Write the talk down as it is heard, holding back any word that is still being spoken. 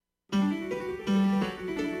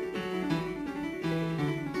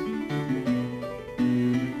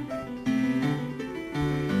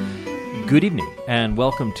Good evening, and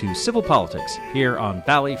welcome to Civil Politics here on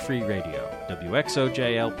Valley Free Radio,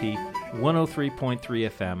 WXOJLP 103.3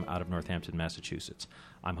 FM out of Northampton, Massachusetts.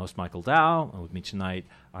 I'm host Michael Dow, and with me tonight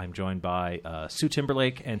I'm joined by Sue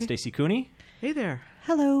Timberlake and Stacey Cooney. Hey there.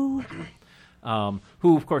 Hello.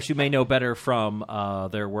 Who, of course, you may know better from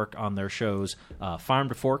their work on their shows Farm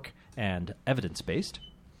to Fork and Evidence Based.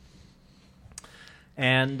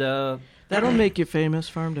 And that'll make you famous,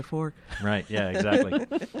 Farm to Fork. Right, yeah, exactly.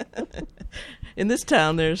 In this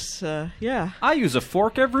town, there's, I use a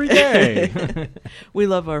fork every day. We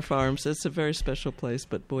love our farms. It's a very special place,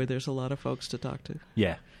 but boy, there's a lot of folks to talk to.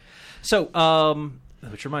 Yeah. So,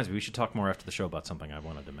 which reminds me, we should talk more after the show about something I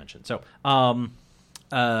wanted to mention. So,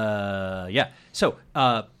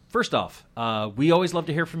 first off, we always love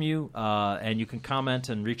to hear from you, and you can comment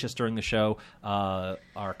and reach us during the show.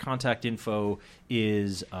 Our contact info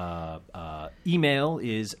is email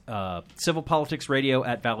is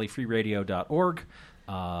civilpoliticsradio@valleyfreeradio.org.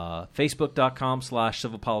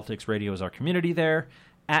 Facebook.com/civilpoliticsradio is our community there.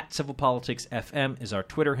 @civilpoliticsfm is our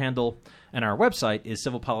Twitter handle, and our website is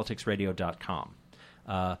civilpoliticsradio.com.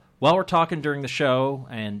 While we're talking during the show,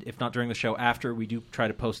 and if not during the show after, we do try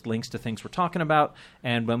to post links to things we're talking about.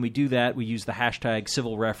 And when we do that, we use the hashtag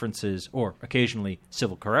civil references, or occasionally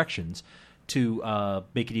civil corrections, to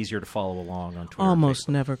make it easier to follow along on Twitter. Almost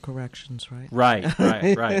never corrections, right? Right.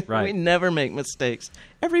 We never make mistakes.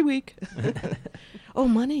 Every week. Oh,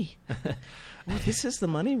 money. Oh, this is the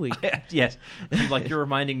money week. Yes. Like, you're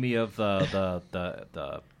reminding me of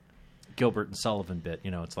the Gilbert and Sullivan bit.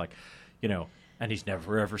 You know, it's like, you know, and he's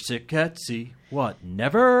never ever sick at sea. What,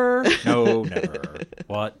 never? No, never.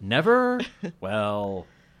 What, never? Well,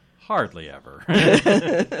 hardly ever.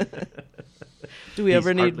 Do we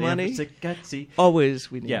ever need money? Ever sick at sea. Always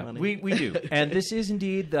we need money. Yeah, we do. And this is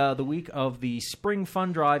indeed the week of the Spring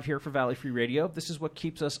Fund Drive here for Valley Free Radio. This is what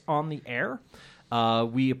keeps us on the air.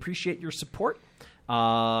 We appreciate your support,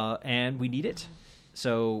 and we need it.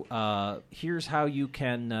 So here's how you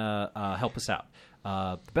can help us out.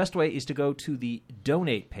 The best way is to go to the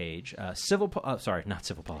donate page, not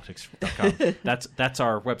civilpolitics.com. That's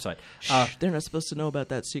our website. They're not supposed to know about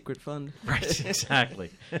that secret fund. Right,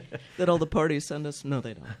 exactly. That all the parties send us. No,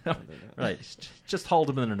 they don't. Right, just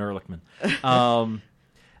Haldeman and Ehrlichman.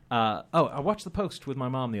 I watched The Post with my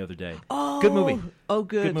mom the other day. Oh, good movie. Oh,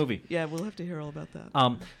 good. Good movie. Yeah, we'll have to hear all about that.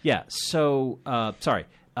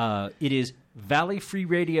 It is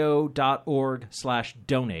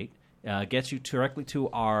valleyfreeradio.org/donate. Gets you directly to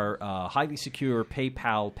our highly secure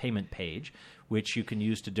PayPal payment page, which you can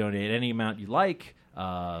use to donate any amount you like.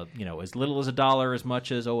 As little as $1, as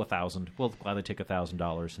much as $1,000. We'll gladly take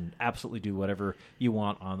 $1,000 and absolutely do whatever you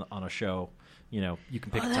want on a show. You know, you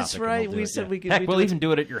can pick a topic. That's right. And we'll said we could. Heck, we'll even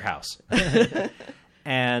do it at your house.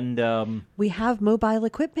 And we have mobile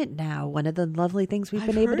equipment now. One of the lovely things we've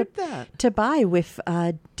been able to buy with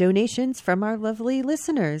donations from our lovely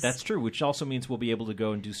listeners. That's true, which also means we'll be able to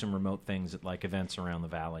go and do some remote things at like events around the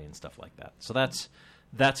valley and stuff like that. So that's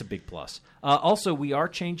a big plus. Also, we are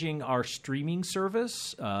changing our streaming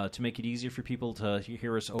service to make it easier for people to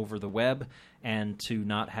hear us over the web and to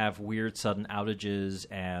not have weird sudden outages,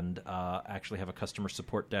 and actually have a customer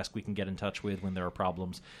support desk we can get in touch with when there are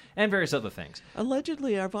problems, and various other things.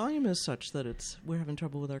 Allegedly, our volume is such that we're having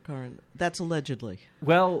trouble with our current. That's allegedly.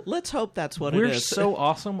 Well, let's hope that's what it is. We're so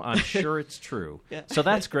awesome. I'm sure it's true. Yeah. So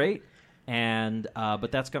that's great, and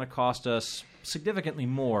but that's going to cost us significantly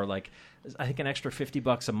more, like I think an extra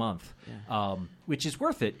 $50 a month, which is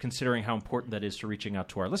worth it considering how important that is to reaching out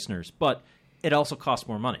to our listeners. But it also costs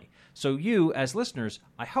more money. So you, as listeners,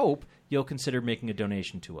 I hope you'll consider making a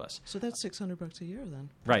donation to us. So that's $600 a year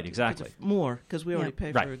then. Right, exactly. More, because we already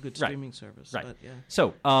pay for a good streaming service. Right. But, yeah.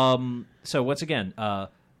 So once again,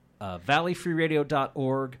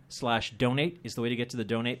 valleyfreeradio.org/donate is the way to get to the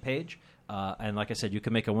donate page. And like I said, you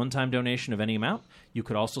can make a one-time donation of any amount. You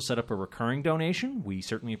could also set up a recurring donation. We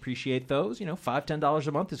certainly appreciate those. $5, $10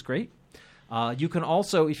 a month is great. You can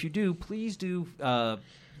also, if you do, please do,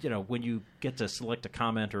 when you get to select a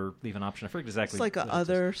comment or leave an option. I forget exactly. It's like a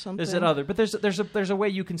other or something. There's an other, but there's a way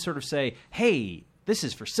you can sort of say, hey, this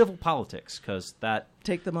is for civil politics, because that...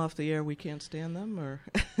 Take them off the air, we can't stand them, or...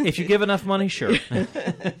 If you give enough money, sure.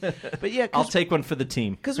 But yeah, I'll take one for the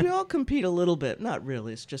team. Because we all compete a little bit. Not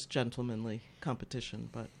really, it's just gentlemanly competition,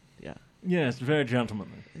 but yeah. Yeah, it's very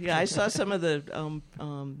gentlemanly. Yeah, I saw some of the...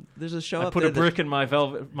 there's a show I up put there a brick in my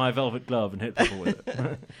velvet glove and hit people with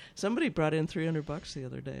it. Somebody brought in $300 the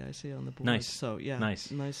other day, I see on the board. Nice. So, yeah.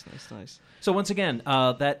 Nice. Nice. So once again,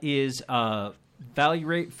 that is...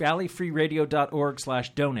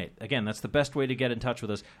 valleyfreeradio.org/donate. Again, that's the best way to get in touch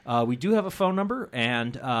with us. We do have a phone number,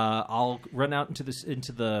 and I'll run out into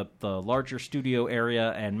the larger studio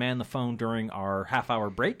area and man the phone during our half-hour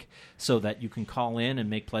break so that you can call in and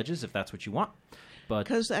make pledges if that's what you want.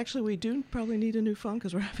 Because actually we do probably need a new phone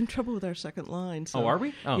because we're having trouble with our second line. So. Oh, are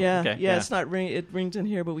we? Oh, yeah, okay. Yeah, it's not it rings in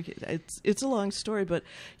here, but it's a long story. But,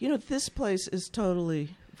 this place is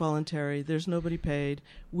totally voluntary. There's nobody paid.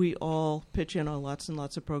 We all pitch in on lots and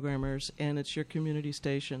lots of programmers, and it's your community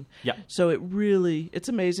station. Yeah. So it's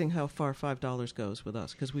amazing how far $5 goes with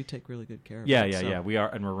us because we take really good care of it. Yeah. We are,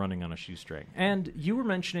 and we're running on a shoestring. And you were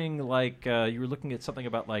mentioning, you were looking at something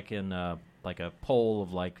about, in a poll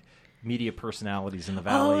of, media personalities in the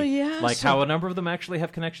Valley. Oh, yeah. How a number of them actually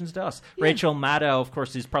have connections to us. Yeah. Rachel Maddow, of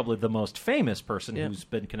course, is probably the most famous person who's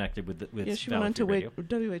been connected with she Valley went on Free to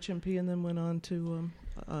WHMP and then went on to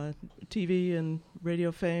TV and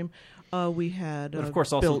radio fame. We had... and of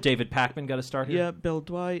course, also David Packman got a start here. Yeah, Bill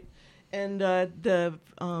Dwight. And the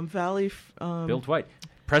Valley... Bill Dwight,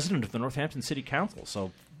 president of the Northampton City Council,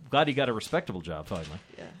 so... Glad he got a respectable job finally.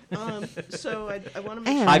 Yeah. So I want to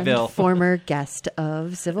mention... And Hi, Bill. Former guest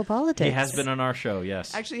of Civil Politics. He has been on our show,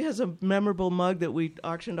 yes. Actually, he has a memorable mug that we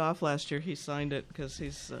auctioned off last year. He signed it because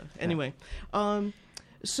he's... Anyway.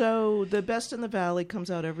 So the Best in the Valley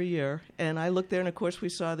comes out every year. And I looked there, and of course we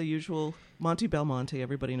saw the usual Monty Belmonte.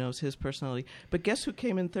 Everybody knows his personality. But guess who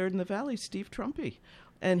came in third in the Valley? Steve Trumpy.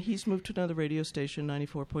 And he's moved to another radio station,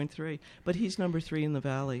 94.3. But he's number 3 in the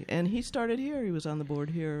Valley. And he started here. He was on the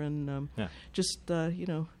board here and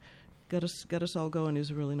got us all going.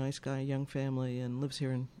 He's a really nice guy, young family, and lives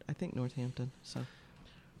here in, I think, Northampton.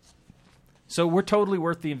 So we're totally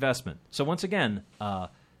worth the investment. So once again,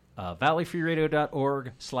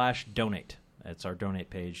 valleyfreeradio.org/donate. That's our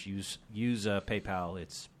donate page. Use PayPal.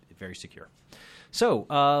 It's very secure.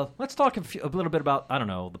 So let's talk a little bit about,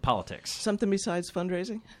 the politics. Something besides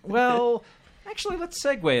fundraising? Well, actually, let's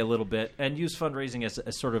segue a little bit and use fundraising as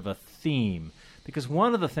sort of a theme. Because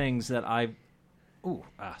one of the things that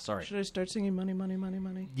sorry. Should I start singing Money, Money, Money,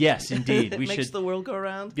 Money? Yes, indeed. We Makes should, the world go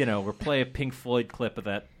round. We'll play a Pink Floyd clip of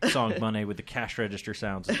that song Money with the cash register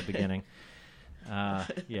sounds at the beginning.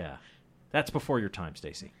 Yeah. That's before your time,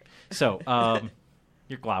 Stacey. So...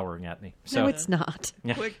 You're glowering at me. No, it's not.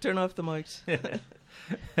 Yeah. Quick, turn off the mics.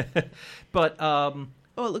 But it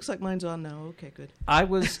looks like mine's on now. Okay, good. I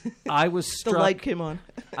was struck. The light came on.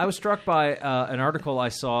 I was struck by an article I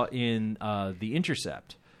saw in The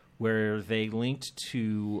Intercept where they linked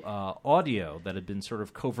to audio that had been sort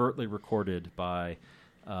of covertly recorded by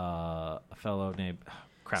a fellow named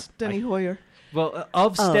Steny Hoyer. Well,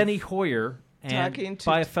 of Steny Hoyer. And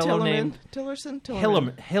by a fellow named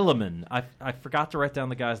Hillerman. I forgot to write down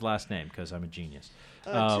the guy's last name because I'm a genius.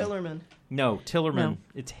 Tillerman. No, Tillerman. No.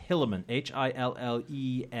 It's Hilleman,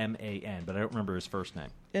 Hilleman, but I don't remember his first name.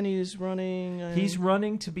 And he's running. He's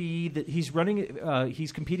running to be. He's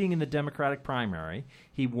competing in the Democratic primary.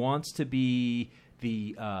 He wants to be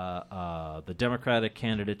the Democratic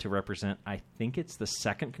candidate to represent. I think it's the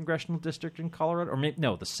 2nd congressional district in Colorado, or maybe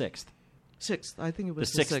the 6th. 6th, I think it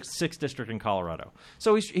was the 6th district in Colorado.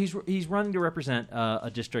 So he's running to represent a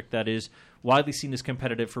district that is widely seen as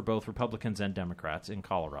competitive for both Republicans and Democrats in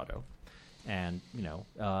Colorado. And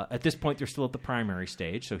at this point they're still at the primary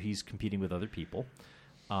stage, so he's competing with other people.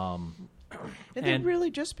 And they're really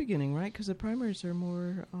just beginning, right? Because the primaries are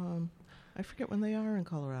more. I forget when they are in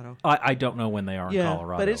Colorado. I don't know when they are in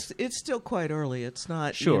Colorado. But it's still quite early. It's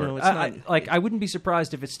not... Sure. I wouldn't be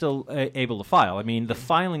surprised if it's still able to file. I mean, the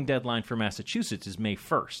filing deadline for Massachusetts is May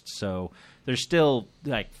 1st, so there's still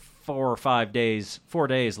 4 days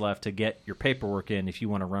left to get your paperwork in if you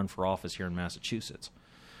want to run for office here in Massachusetts.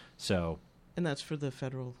 So... And that's for the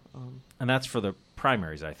federal... and that's for the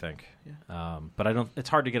primaries, I think. Yeah. But I don't. It's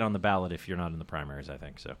hard to get on the ballot if you're not in the primaries, I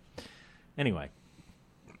think. So anyway...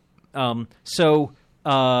 I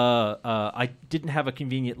didn't have a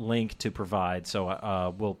convenient link to provide,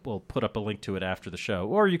 so we'll put up a link to it after the show,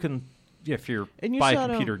 or you can, if you're by a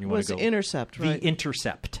computer and you want to go. Intercept, right? The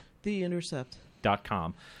Intercept.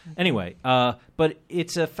 TheIntercept.com. Anyway, but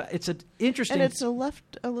it's an interesting, and it's a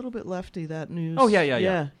little bit lefty, that news. Oh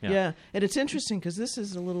yeah. And it's interesting because this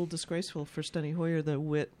is a little disgraceful for Steny Hoyer,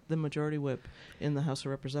 the majority whip in the House of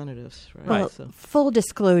Representatives. Right. Well, full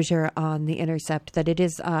disclosure on The Intercept that it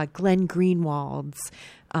is Glenn Greenwald's.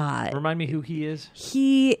 Remind me who he is.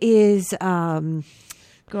 He is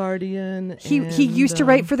Guardian. He used to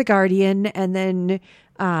write for The Guardian, and then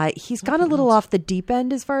He's gone a little off the deep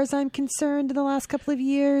end as far as I'm concerned in the last couple of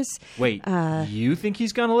years. Wait, you think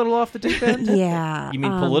he's gone a little off the deep end? Yeah. You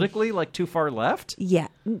mean politically, like too far left? Yeah.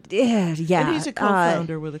 Yeah. And he's a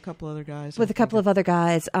co-founder with a couple other guys. With a couple of other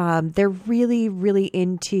guys. They're really, really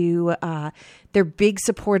into, they're big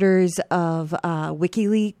supporters of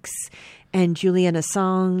WikiLeaks and Julian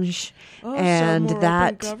Assange, and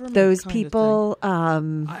those people. I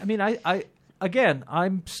mean, Again,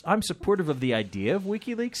 I'm supportive of the idea of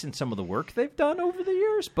WikiLeaks and some of the work they've done over the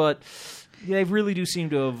years, but they really do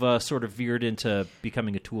seem to have sort of veered into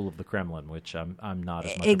becoming a tool of the Kremlin, which I'm not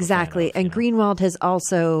as much exactly. Of a fan of, and Greenwald has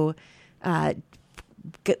also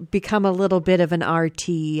become a little bit of an RT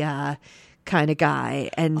kind of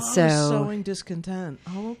guy, and sowing discontent.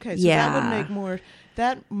 Oh, okay. So that would make more.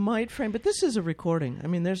 That might frame, but this is a recording. I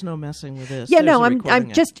mean, there's no messing with this. Yeah, no,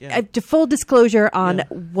 I'm just full disclosure on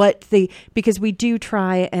what because we do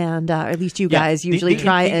try and at least you guys usually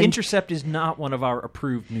try. The Intercept is not one of our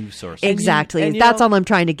approved news sources. Exactly, and that's all I'm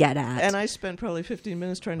trying to get at. And I spent probably 15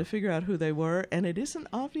 minutes trying to figure out who they were, and it isn't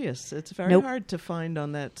obvious. It's very hard to find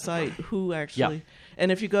on that site who actually. Yeah.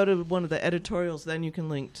 And if you go to one of the editorials, then you can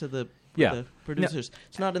link to the producers. No.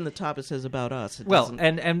 It's not in the top. It says about us.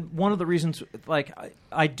 And one of the reasons, like,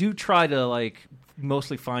 I do try to, like,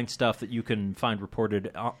 mostly find stuff that you can find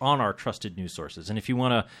reported on our trusted news sources. And if you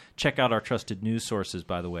want to check out our trusted news sources,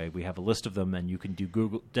 by the way, we have a list of them, and you can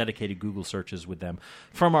do dedicated Google searches with them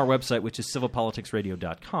from our website, which is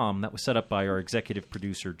civilpoliticsradio.com. That was set up by our executive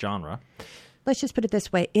producer, Genre. Let's just put it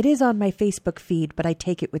this way. It is on my Facebook feed, but I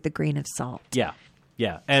take it with a grain of salt. Yeah.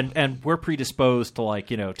 Yeah, and we're predisposed to, like,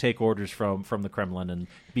 take orders from the Kremlin and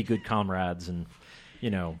be good comrades, and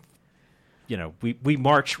we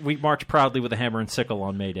march proudly with a hammer and sickle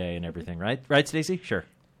on May Day and everything, right? Right, Stacey? Sure.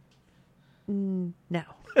 No,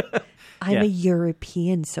 I'm a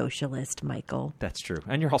European socialist, Michael. That's true,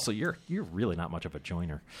 and you're really not much of a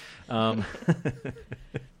joiner. Well,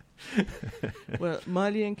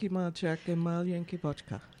 Malienki Malchak and Malienki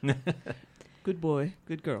Bochka. Good boy,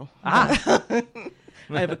 good girl.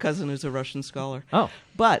 I have a cousin who's a Russian scholar. Oh.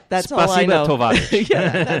 But that's all I know.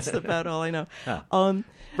 Yeah, that's about all I know.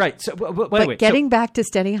 Right. So, anyway, getting back to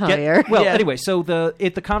Steny Hoyer. Anyway, so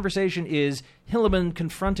the conversation is Hillerman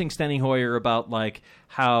confronting Steny Hoyer about, like,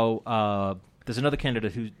 how there's another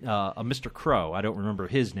candidate who a Mr. Crow. I don't remember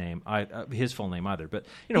his name, his full name either. But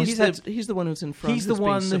he's the one who's in front. He's the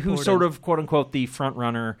one who's sort of quote unquote the front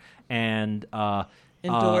runner and.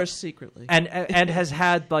 Endorsed secretly. And has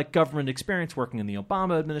had, like, government experience working in the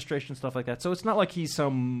Obama administration, stuff like that. So it's not like he's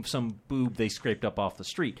some boob they scraped up off the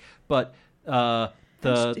street. But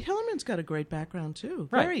Hillerman's got a great background too.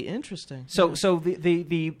 Right. Very interesting. So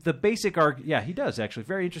the basic he does actually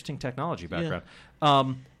very interesting technology background.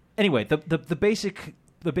 Yeah. Anyway, the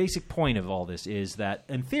basic point of all this is that,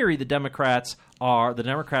 in theory, the Democratic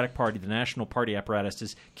Party, the national party apparatus,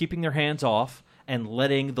 is keeping their hands off and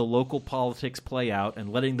letting the local politics play out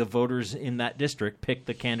and letting the voters in that district pick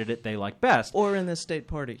the candidate they like best. Or in the state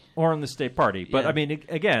party. But, I mean,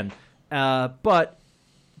 again, but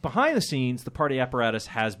behind the scenes, the party apparatus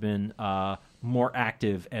has been more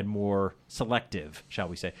active and more selective, shall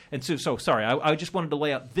we say. And so sorry, I just wanted to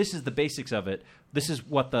lay out, this is the basics of it. This is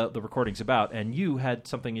what the recording's about. And you had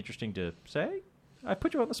something interesting to say? I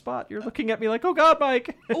put you on the spot. You're looking at me like, oh, God,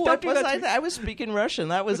 Mike. I was speaking Russian.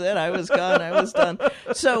 That was it. I was gone. I was done.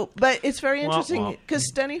 So, but it's very interesting because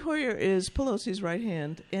Steny Hoyer is Pelosi's right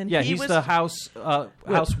hand. And he's the House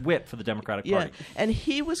whip for the Democratic Party. And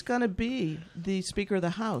he was going to be the Speaker of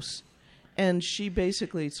the House. And she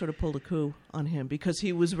basically sort of pulled a coup on him because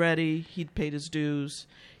he was ready. He'd paid his dues.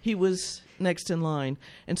 He was next in line.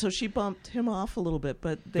 And so she bumped him off a little bit,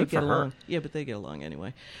 but they get along. Yeah, but they get along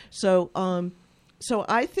anyway. So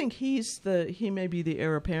I think he may be the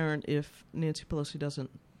heir apparent if Nancy Pelosi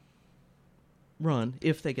doesn't run.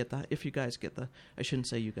 If you guys get I shouldn't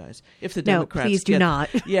say you guys. If the Democrats please do not.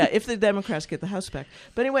 If the Democrats get the House back.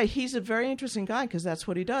 But anyway, he's a very interesting guy because that's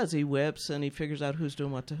what he does. He whips and he figures out who's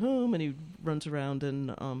doing what to whom, and he runs around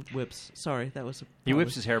and whips. Sorry, that was. He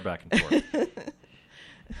whips his hair back and forth.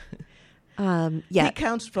 He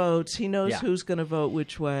counts votes. He knows who's going to vote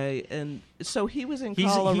which way, and so he was in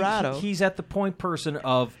Colorado. He's at the point person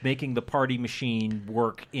of making the party machine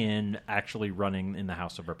work in actually running in the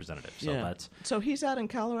House of Representatives. So he's out in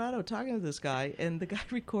Colorado talking to this guy, and the guy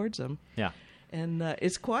records him. Yeah. And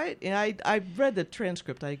it's quite. I read the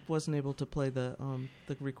transcript. I wasn't able to play the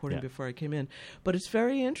recording before I came in, but it's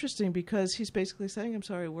very interesting because he's basically saying, "I'm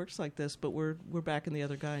sorry, it works like this, but we're backing the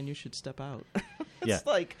other guy, and you should step out." It's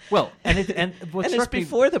like and it's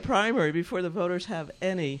before the primary, before the voters have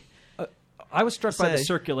any I was struck by the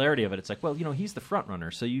say. circularity of it. It's like, well, he's the front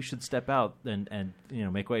runner, so you should step out and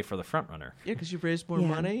make way for the front runner. Yeah, because you've raised more Yeah.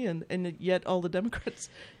 money, and yet all the Democrats,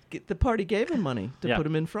 the party gave him money to Yeah. put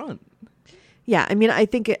him in front. Yeah, I mean, I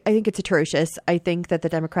think it's atrocious. I think that the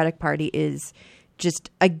Democratic Party is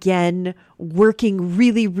just, again, working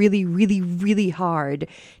really, really, really, really hard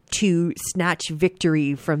to snatch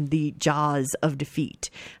victory from the jaws of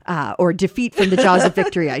defeat, or defeat from the jaws of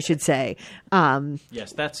victory, I should say.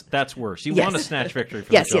 Yes, that's worse. You Yes. want to snatch victory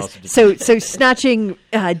from Yes, the jaws yes. of defeat. So snatching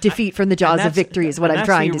defeat from the jaws of victory is what I'm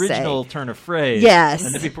trying to That's the say. original turn of phrase. Yes.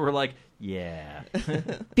 And the people were like, yeah.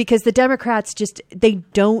 Because the Democrats they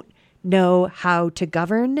don't know how to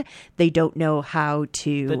govern. They don't know how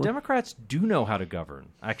to. The Democrats do know how to govern.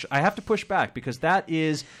 Actually, I have to push back because that's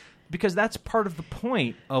part of the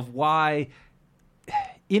point of why,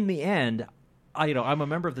 in the end, I'm a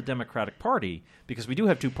member of the Democratic Party because we do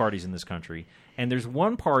have two parties in this country, and there's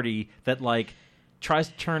one party that tries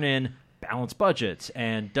to turn in balanced budgets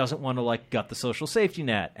and doesn't want to gut the social safety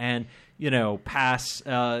net and pass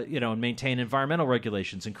and maintain environmental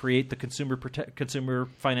regulations and create the Consumer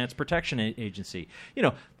Finance Protection Agency.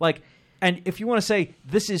 And if you want to say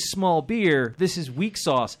this is small beer, this is weak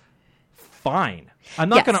sauce, fine. I'm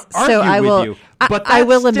not Yes. going to So argue will- with you, but I that's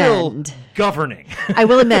will still amend. governing. I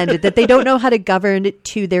will amend it that they don't know how to govern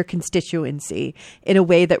to their constituency in a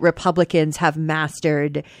way that Republicans have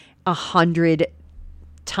mastered 100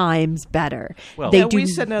 times better. Well, they Yeah, do. we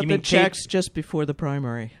sent out You the mean checks just before the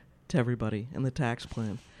primary to everybody and the tax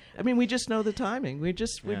plan. I mean, we just know the timing. We're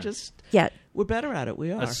better at it.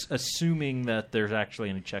 We are. Assuming that there's actually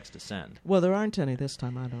any checks to send. Well, there aren't any this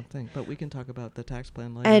time, I don't think. But we can talk about the tax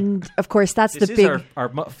plan later. And of course, that's This the is big. our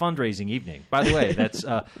fundraising evening. By the way, that's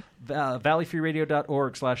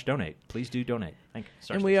valleyfreeradio.org/donate. Please do donate. Thank you.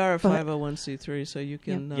 Sorry. And we are a But- 501c3, so you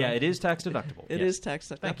can. Yeah, it is tax deductible. It Yes. is tax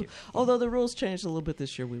deductible. Thank you. Although the rules changed a little bit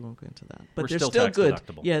this year, we won't go into that. But We're they're still still tax good.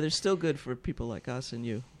 deductible. Yeah, they're still good for people like us and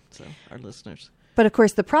you, so our listeners. But of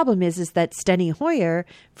course, the problem is that Steny Hoyer,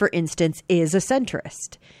 for instance, is a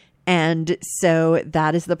centrist. And so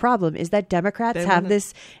that is the problem, is that Democrats They have wanna-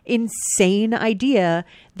 this insane idea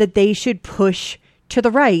that they should push to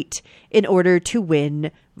the right in order to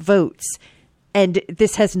win votes. And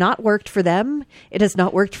this has not worked for them. It has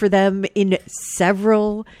not worked for them in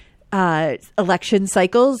several election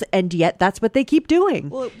cycles, and yet that's what they keep doing.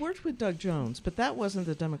 Well, it worked with Doug Jones, but that wasn't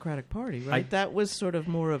the Democratic Party, right? I- that was sort of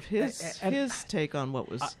more of his and- take on what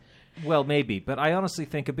was. Well, maybe, but I honestly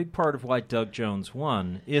think a big part of why Doug Jones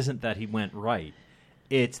won isn't that he went right.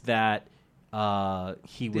 It's that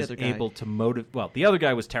he was other guy. able to motivate. Well, the other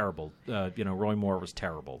guy was terrible. Roy Moore was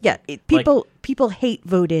terrible. Yeah, people hate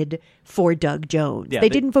voted for Doug Jones. Yeah, they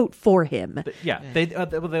they- didn't vote for him.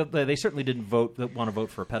 They certainly didn't want to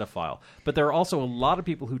vote for a pedophile. But there are also a lot of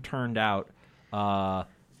people who turned out.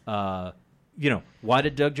 Why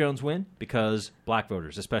did Doug Jones win? Because black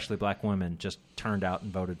voters, especially black women, just turned out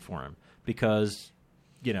and voted for him because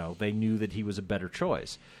they knew that he was a better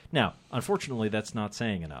choice. Now, unfortunately, that's not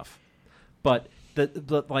saying enough. But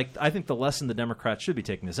I think the lesson the Democrats should be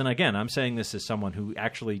taking this, and again, I'm saying this as someone who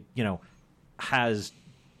actually has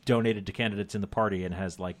donated to candidates in the party and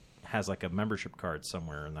has a membership card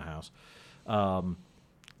somewhere in the house.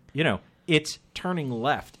 It's turning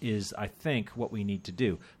left is, I think, what we need to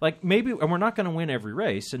do. Maybe, and we're not going to win every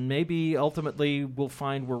race, and maybe ultimately we'll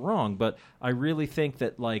find we're wrong. But I really think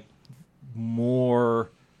that more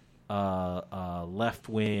left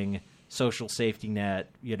wing social safety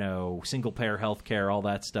net, single payer health care, all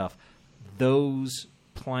that stuff. Those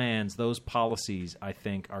plans, those policies, I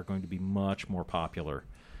think, are going to be much more popular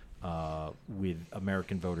with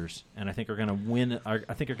American voters, and I think are going to win.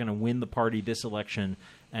 I think are going to win the party this election,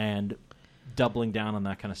 and doubling down on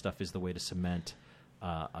that kind of stuff is the way to cement.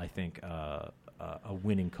 I think a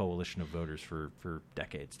winning coalition of voters for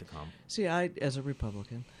decades to come. See, I, as a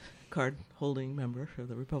Republican, card-holding member of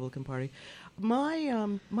the Republican Party,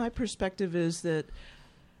 my perspective is that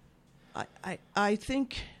I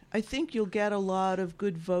think you'll get a lot of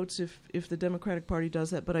good votes if the Democratic Party does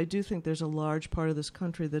that, but I do think there's a large part of this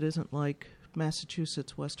country that isn't like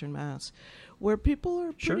Massachusetts, Western Mass, where people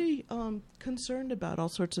are pretty concerned about all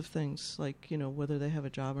sorts of things, like whether they have a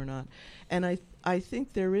job or not. And I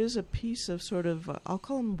think there is a piece of sort of I'll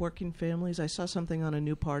call them working families. I saw something on a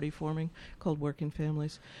new party forming called Working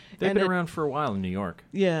Families. They've been around for a while in New York.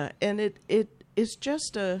 Yeah, and it's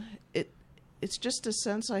just a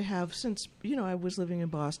sense I have since I was living in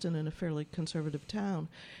Boston in a fairly conservative town,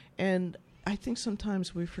 and I think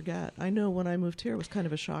sometimes we forget. I know when I moved here, it was kind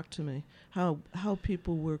of a shock to me how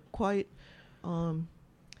people were quite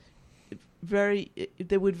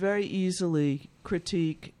they would very easily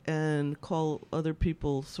critique and call other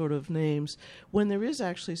people sort of names when there is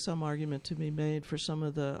actually some argument to be made for some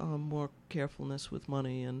of the more carefulness with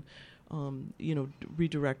money and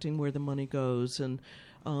redirecting where the money goes and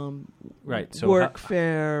right. So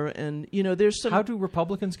workfare and there's some. How do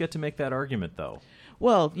Republicans get to make that argument though?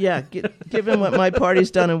 Well, yeah, given what my party's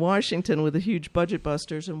done in Washington with the huge budget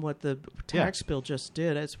busters and what the tax bill just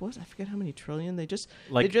did, I forget how many trillion they just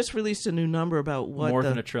released a new number about what more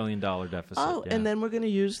than $1 trillion deficit. Oh, and then we're going to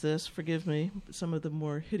use this. Forgive me, some of the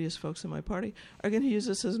more hideous folks in my party are going to use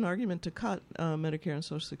this as an argument to cut Medicare and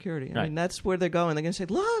Social Security. I mean, that's where they're going. They're going to say,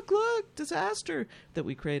 "Look, disaster that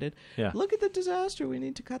we created. Yeah. Look at the disaster. We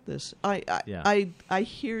need to cut this." I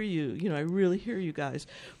hear you. I really hear you guys,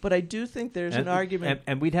 but I do think there's an argument.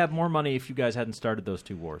 And we'd have more money if you guys hadn't started those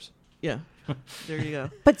two wars. Yeah, there you go.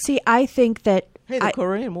 But see, I think that the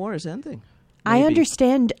Korean War is ending. Maybe. I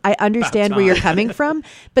understand where you're coming from,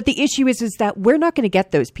 but the issue is that we're not going to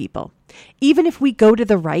get those people. Even if we go to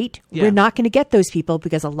the right, we're not going to get those people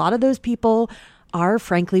because a lot of those people are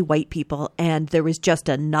frankly white people. And there was just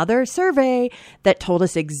another survey that told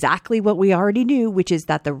us exactly what we already knew, which is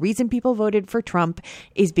that the reason people voted for Trump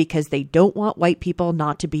is because they don't want white people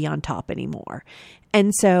not to be on top anymore.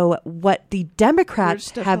 And so what the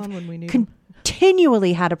Democrats have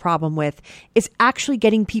continually had a problem with is actually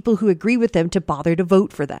getting people who agree with them to bother to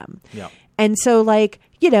vote for them. Yeah. And so,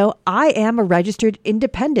 I am a registered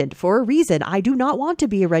independent for a reason. I do not want to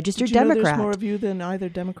be a registered Democrat. There's more of you than either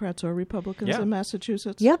Democrats or Republicans in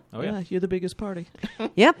Massachusetts? Yep. Oh, yeah. You're the biggest party.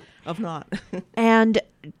 Yep. Of not. And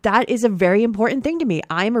that is a very important thing to me.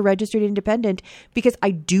 I am a registered independent because I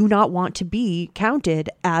do not want to be counted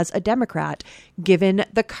as a Democrat given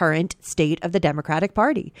the current state of the Democratic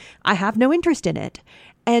Party. I have no interest in it.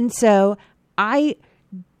 And so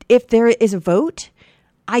if there is a vote,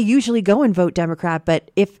 I usually go and vote Democrat, but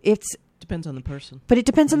if it's... Depends on the person. But it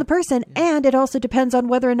depends on the person, and it also depends on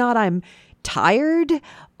whether or not I'm tired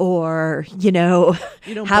or,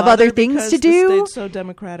 have other things to do. The state's so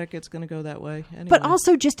Democratic, it's going to go that way anyway. But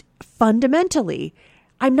also just fundamentally,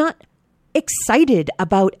 I'm not excited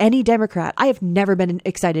about any Democrat. I have never been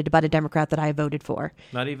excited about a Democrat that I voted for.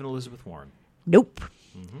 Not even Elizabeth Warren? Nope.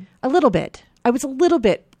 Mm-hmm. A little bit. I was a little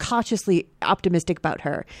bit cautiously optimistic about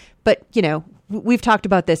her. But, we've talked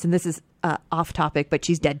about this, and this is off topic, but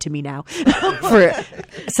she's dead to me now for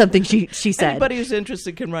something she said. Anybody who's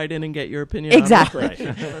interested can write in and get your opinion exactly.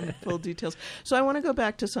 on the full details. So I want to go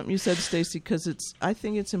back to something you said, Stacey, because I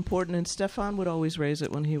think it's important, and Stefan would always raise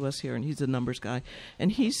it when he was here, and he's a numbers guy.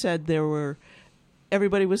 And he said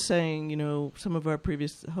everybody was saying, some of our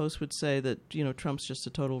previous hosts would say that, Trump's just a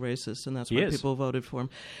total racist, and that's why people voted for him.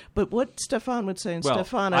 But what Stefan would say, and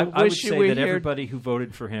Stefan, I wish you were here. I would say that everybody who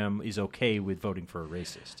voted for him is okay with voting for a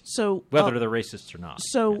racist, so whether they're racists or not.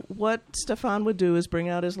 So what Stefan would do is bring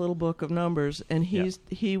out his little book of numbers, and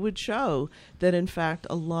he would show that, in fact,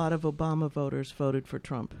 a lot of Obama voters voted for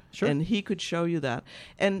Trump. Sure. And he could show you that.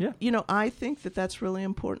 And, I think that that's really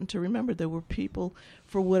important to remember. There were people,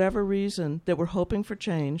 for whatever reason, that were hoping for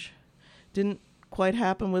change, didn't quite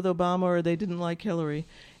happen with Obama, or they didn't like Hillary,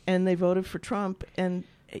 and they voted for Trump. And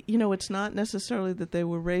it's not necessarily that they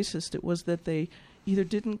were racist. It was that they either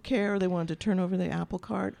didn't care or they wanted to turn over the apple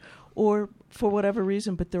cart, or for whatever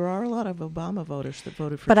reason. But there are a lot of Obama voters that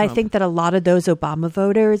voted for Trump. But I think that a lot of those Obama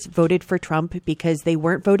voters voted for Trump because they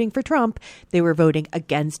weren't voting for Trump. They were voting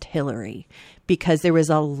against Hillary because there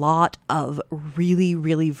was a lot of really,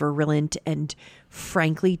 really virulent and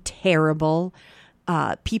frankly terrible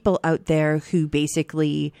people out there who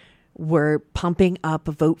basically were pumping up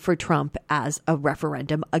a vote for Trump as a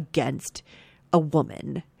referendum against a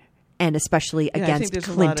woman, and especially against Clinton. I think there's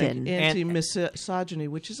a lot of anti-misogyny,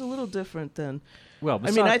 which is a little different than... Well,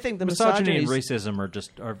 I think the misogyny and racism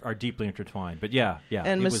are deeply intertwined. But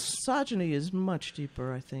and misogyny is much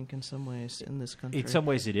deeper, I think, in some ways in this country. In some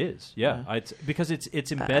ways, it is. Yeah. Because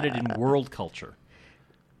it's embedded in world culture.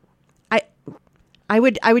 I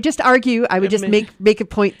would just argue. I would just make a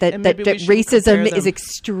point that racism is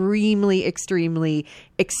extremely, extremely,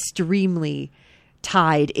 extremely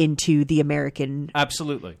tied into the American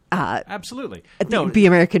absolutely the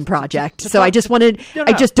American project. So I just wanted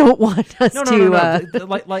I just don't want us to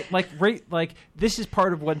like this is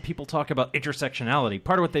part of when people talk about intersectionality.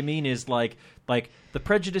 Part of what they mean is like the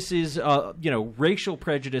prejudices, racial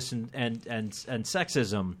prejudice and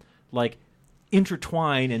sexism,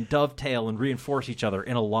 intertwine and dovetail and reinforce each other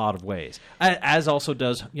in a lot of ways, as also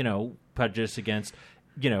does prejudice against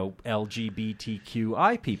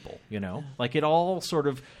LGBTQI people, like it all sort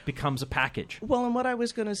of becomes a package. Well, and what I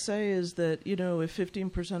was going to say is that, if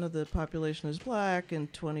 15% of the population is black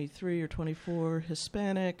and 23 or 24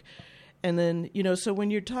 Hispanic, and then, so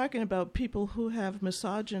when you're talking about people who have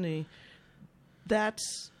misogyny,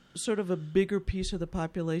 that's sort of a bigger piece of the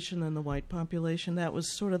population than the white population. That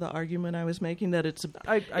was sort of the argument I was making, that it's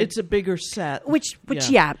a bigger set. Which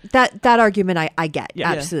that argument I get.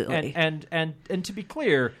 Yeah. Absolutely. And to be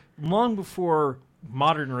clear, long before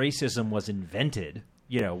modern racism was invented,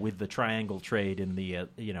 with the triangle trade in the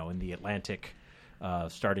in the Atlantic,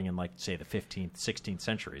 starting in say the 15th, 16th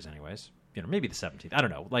centuries, anyways. Maybe the 17th. I don't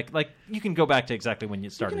know. Like you can go back to exactly when you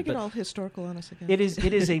started. You're going to get all historical on us again. It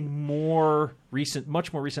is a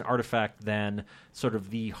much more recent artifact than sort of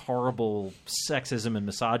the horrible sexism and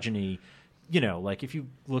misogyny. Like if you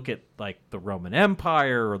look at the Roman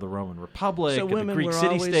Empire or the Roman Republic, so or the Greek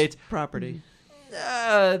city-states, property.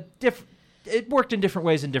 It worked in different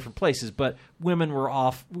ways in different places, but women were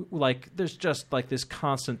off. There's just this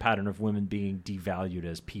constant pattern of women being devalued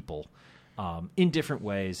as people. In different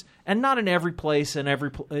ways, and not in every place and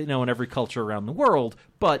in every culture around the world,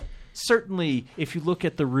 but certainly if you look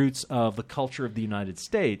at the roots of the culture of the United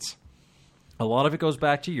States, a lot of it goes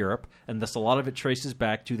back to Europe, and thus a lot of it traces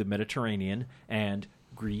back to the Mediterranean and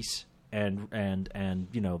Greece and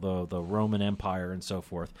the Roman Empire and so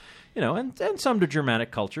forth, and some to Germanic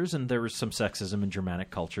cultures, and there was some sexism in Germanic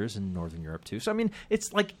cultures in Northern Europe too. So I mean,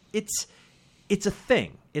 it's a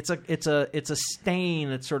thing. It's a stain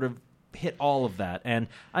that sort of hit all of that, and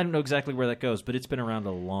I don't know exactly where that goes, but it's been around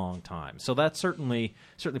a long time. So that's certainly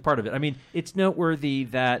part of it. I mean, it's noteworthy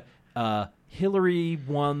that Hillary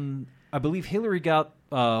won. I believe Hillary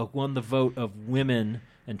won the vote of women,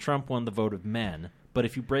 and Trump won the vote of men. But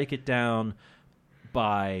if you break it down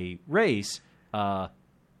by race,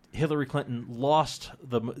 Hillary Clinton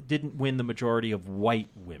didn't win the majority of white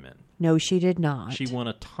women. No, she did not. She won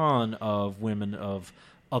a ton of women of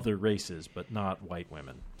other races, but not white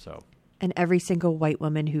women. So. And every single white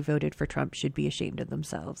woman who voted for Trump should be ashamed of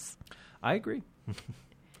themselves. I agree.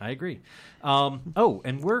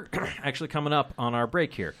 And we're actually coming up on our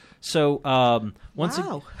break here. So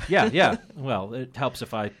wow. Yeah. Well, it helps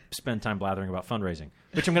if I spend time blathering about fundraising,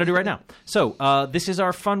 which I'm going to do right now. So this is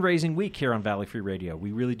our fundraising week here on Valley Free Radio.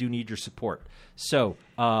 We really do need your support. So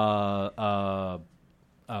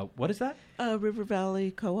what is that? River Valley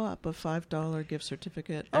Co-op, a $5 gift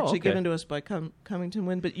certificate, given given to us by Cummington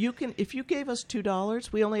Wind. But if you gave us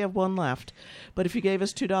 $2, we only have one left. But if you gave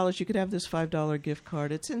us $2, you could have this $5 gift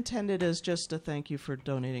card. It's intended as just a thank you for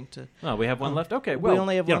donating to. Oh, we have one left. Okay, well, we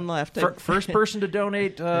only have one left. First person to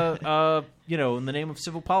donate, in the name of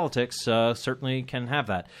civil politics, certainly can have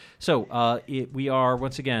that. So we are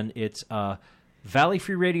once again. It's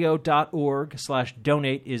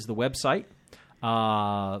valleyfreeradio.org/donate is the website.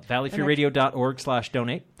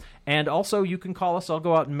 valleyfreeradio.org/donate. And also, you can call us. I'll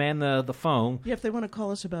go out and man the phone. Yeah, if they want to call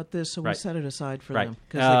us about this, so we'll set it aside for them.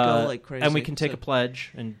 Because they go like crazy. And we can take a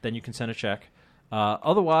pledge, and then you can send a check.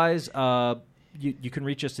 Otherwise, you can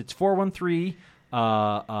reach us. It's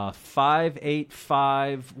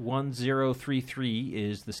 413-585-1033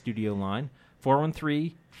 is the studio line.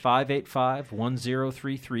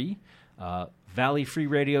 413-585-1033.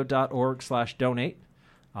 valleyfreeradio.org/donate.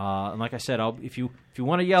 And like I said, if you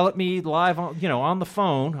want to yell at me live on the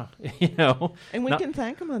phone, and we can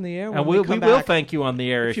thank them on the air. And we will thank you on the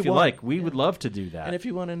air if you like. We would love to do that. And if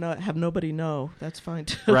you want to have nobody know, that's fine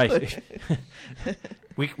too. Right.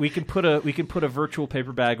 We can put a virtual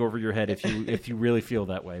paper bag over your head if you really feel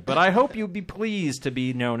that way. But I hope you'd be pleased to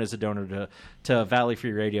be known as a donor to Valley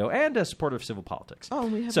Free Radio and a supporter of civil politics. Oh,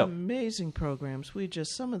 and we have amazing programs.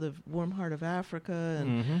 Some of the Warm Heart of Africa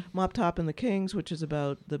and Mop Top and the Kings, which is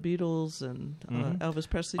about the Beatles and Elvis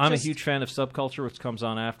Presley. I'm a huge fan of Subculture, which comes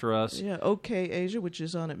on after us. Yeah, OK Asia, which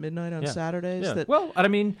is on at midnight on Saturdays. Yeah. Well, I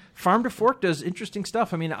mean, Farm to Fork does interesting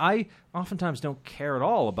stuff. I mean, I oftentimes don't care at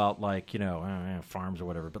all about farms or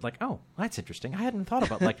whatever, but that's interesting. I hadn't thought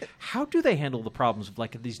about how do they handle the problems of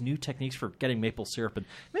these new techniques for getting maple syrup, and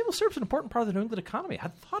maple syrup's an important part of the New England economy. I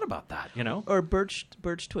hadn't thought about that, Or birch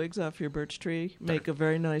twigs off your birch tree make a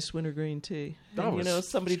very nice wintergreen tea. And,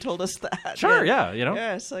 somebody told us that. Sure, yeah,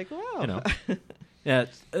 Yeah, it's like, wow. Yeah,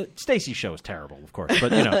 Stacey's show is terrible, of course,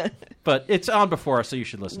 but but it's on before us, so you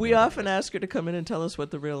should listen. We often ask her to come in and tell us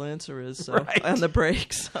what the real answer is on the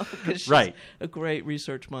break. So, she's a great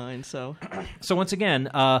research mind. So once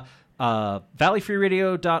again,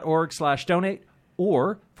 valleyfreeradio.org/donate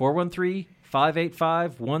or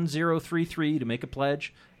 413-585-1033 to make a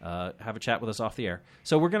pledge. have a chat with us off the air.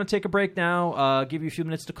 So we're going to take a break now, give you a few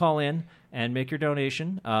minutes to call in and make your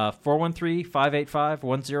donation.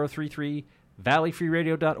 413-585-1033,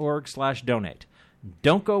 valleyfreeradio.org/donate.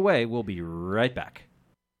 Don't go away. We'll be right back.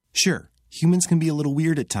 Sure, humans can be a little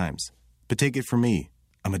weird at times, but take it from me.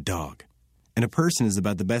 I'm a dog. And a person is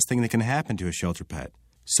about the best thing that can happen to a shelter pet.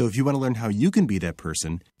 So if you want to learn how you can be that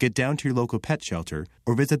person, get down to your local pet shelter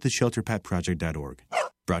or visit theshelterpetproject.org.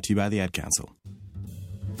 Brought to you by the Ad Council.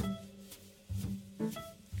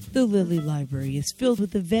 The Lilly Library is filled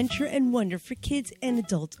with adventure and wonder for kids and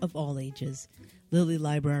adults of all ages. Lilly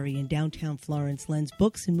Library in downtown Florence lends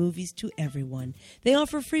books and movies to everyone. They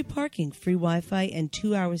offer free parking, free Wi-Fi, and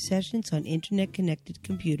 2-hour sessions on internet-connected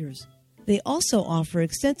computers. They also offer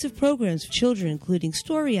extensive programs for children, including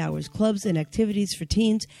story hours, clubs, and activities for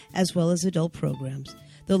teens, as well as adult programs.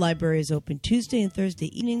 The library is open Tuesday and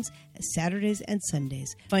Thursday evenings, Saturdays and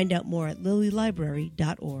Sundays. Find out more at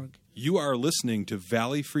lilylibrary.org. You are listening to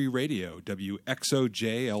Valley Free Radio,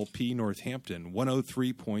 WXOJ-LP Northampton,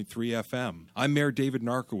 103.3 FM. I'm Mayor David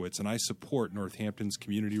Narkowitz, and I support Northampton's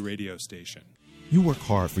community radio station. You work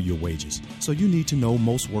hard for your wages, so you need to know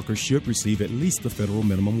most workers should receive at least the federal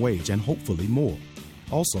minimum wage and hopefully more.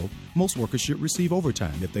 Also, most workers should receive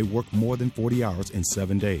overtime if they work more than 40 hours in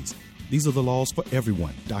 7 days. These are the laws for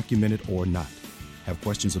everyone, documented or not. Have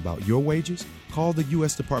questions about your wages? Call the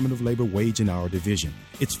U.S. Department of Labor Wage and Hour Division.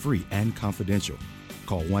 It's free and confidential.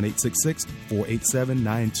 Call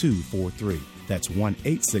 1-866-487-9243. That's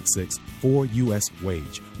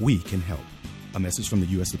 1-866-4US-WAGE. We can help. A message from the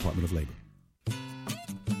U.S. Department of Labor.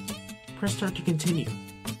 Press start to continue.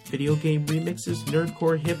 Video game remixes,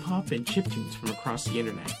 nerdcore, hip-hop, and chiptunes from across the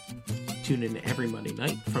internet. Tune in every Monday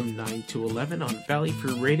night from 9 to 11 on Valley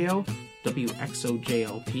Free Radio,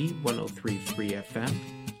 WXOJLP 103.3 FM,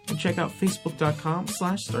 and check out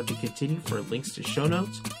Facebook.com/Start to Continue for links to show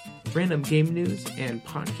notes, random game news, and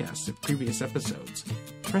podcasts of previous episodes.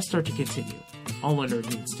 Press start to continue. All a nerd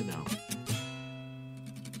needs to know.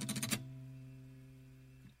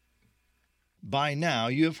 By now,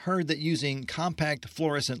 you have heard that using compact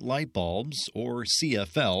fluorescent light bulbs, or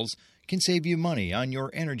CFLs, can save you money on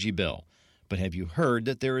your energy bill. But have you heard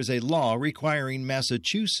that there is a law requiring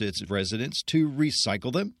Massachusetts residents to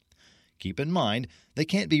recycle them? Keep in mind, they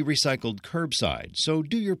can't be recycled curbside, so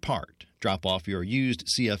do your part. Drop off your used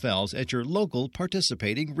CFLs at your local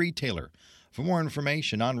participating retailer. For more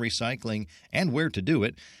information on recycling and where to do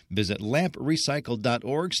it, visit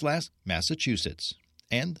lamprecycle.org/Massachusetts.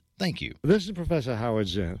 And thank you. This is Professor Howard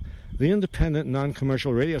Zinn. The independent,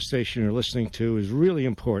 non-commercial radio station you're listening to is really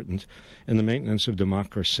important in the maintenance of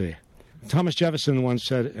democracy. Thomas Jefferson once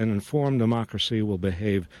said, an informed democracy will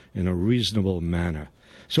behave in a reasonable manner.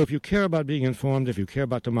 So if you care about being informed, if you care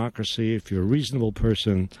about democracy, if you're a reasonable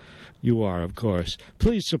person, you are, of course,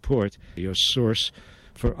 please support your source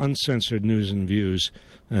for uncensored news and views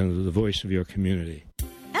and the voice of your community.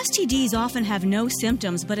 STDs often have no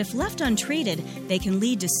symptoms, but if left untreated, they can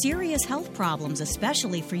lead to serious health problems,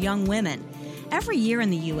 especially for young women. Every year in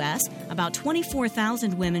the U.S., about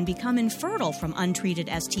 24,000 women become infertile from untreated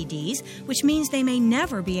STDs, which means they may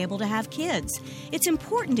never be able to have kids. It's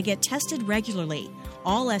important to get tested regularly.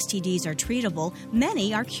 All STDs are treatable.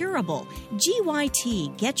 Many are curable.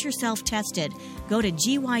 GYT, get yourself tested. Go to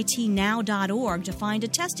gytnow.org to find a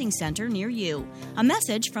testing center near you. A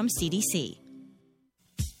message from CDC.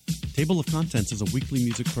 Table of Contents is a weekly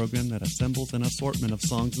music program that assembles an assortment of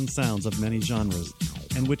songs and sounds of many genres,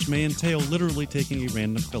 and which may entail literally taking a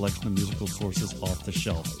random collection of musical sources off the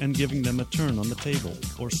shelf and giving them a turn on the table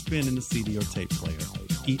or spin in the CD or tape player.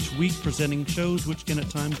 Each week presenting shows which can at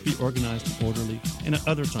times be organized and orderly, and at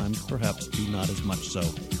other times perhaps be not as much so,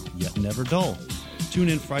 yet never dull. Tune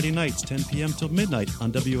in Friday nights, 10 p.m. till midnight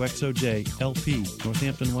on WXOJ LP,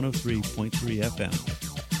 Northampton 103.3 FM.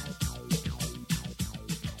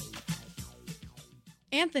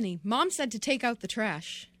 Anthony, Mom said to take out the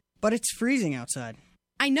trash. But it's freezing outside.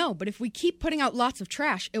 I know, but if we keep putting out lots of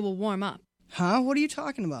trash, it will warm up. Huh? What are you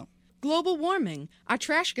talking about? Global warming. Our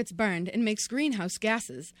trash gets burned and makes greenhouse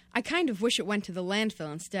gases. I kind of wish it went to the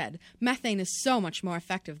landfill instead. Methane is so much more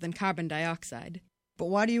effective than carbon dioxide. But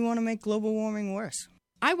why do you want to make global warming worse?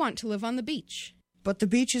 I want to live on the beach. But the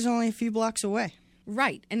beach is only a few blocks away.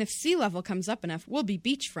 Right, and if sea level comes up enough, we'll be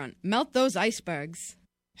beachfront. Melt those icebergs.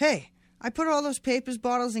 Hey, I put all those papers,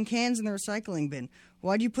 bottles, and cans in the recycling bin.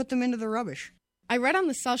 Why do you put them into the rubbish? I read on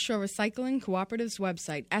the South Shore Recycling Cooperative's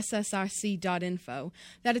website, ssrc.info,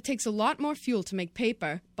 that it takes a lot more fuel to make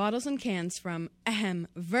paper, bottles, and cans from,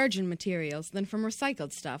 virgin materials than from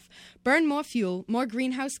recycled stuff. Burn more fuel, more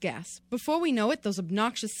greenhouse gas. Before we know it, those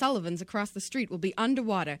obnoxious Sullivans across the street will be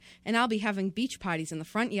underwater, and I'll be having beach parties in the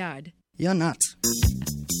front yard. You're nuts.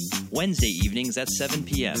 Wednesday evenings at 7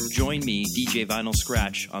 p.m. Join me, DJ Vinyl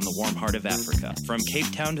Scratch, on the warm heart of Africa. From Cape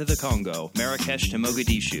Town to the Congo, Marrakesh to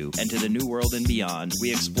Mogadishu, and to the New World and beyond,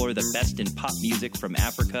 we explore the best in pop music from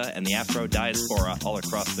Africa and the Afro diaspora all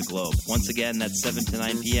across the globe. Once again, that's 7 to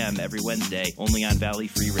 9 p.m. every Wednesday, only on Valley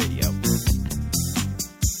Free Radio.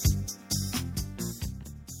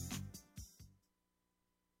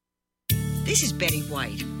 This is Betty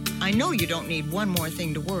White. I know you don't need one more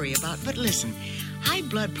thing to worry about, but listen. High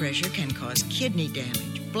blood pressure can cause kidney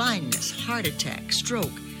damage, blindness, heart attack,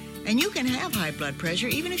 stroke, and you can have high blood pressure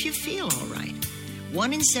even if you feel all right.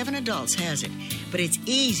 1 in 7 adults has it, but it's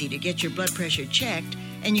easy to get your blood pressure checked,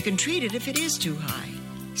 and you can treat it if it is too high.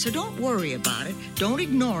 So don't worry about it, don't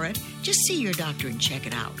ignore it, just see your doctor and check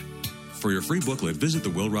it out. For your free booklet, visit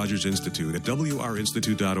the Will Rogers Institute at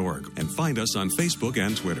wrinstitute.org and find us on Facebook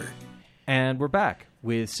and Twitter. And we're back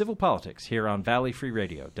with Civil Politics here on Valley Free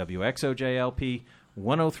Radio, WXOJLP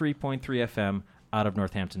 103.3 FM out of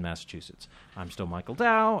Northampton, Massachusetts. I'm still Michael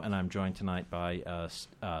Dow, and I'm joined tonight by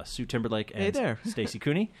Sue Timberlake and Stacey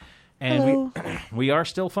Cooney. And we are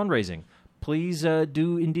still fundraising. Please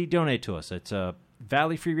do indeed donate to us. It's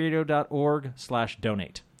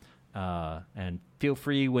valleyfreeradio.org/donate. And feel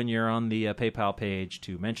free when you're on the PayPal page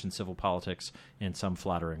to mention Civil Politics in some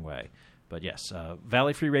flattering way. But yes,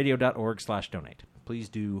 valleyfreeradio.org/donate. Please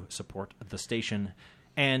do support the station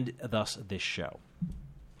and thus this show.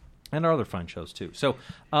 And our other fine shows, too. So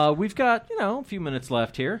we've got, a few minutes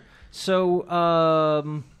left here. So, I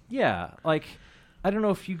don't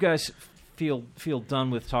know if you guys feel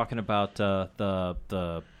done with talking about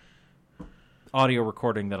the audio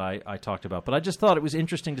recording that I talked about. But I just thought it was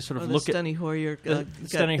interesting to sort of look at Steny Hoyer.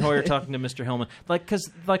 Steny Hoyer talking to Mr. Hillman. Because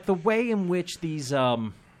the way in which these...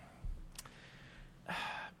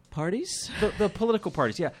 parties? The political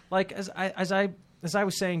parties, yeah. As I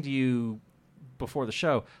was saying to you before the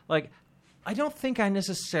show, I don't think I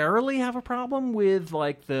necessarily have a problem with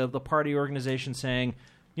the party organization saying,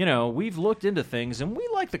 we've looked into things and we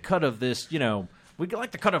like the cut of this, we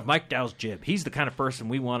like the cut of Mike Dow's jib. He's the kind of person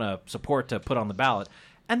we want to support to put on the ballot.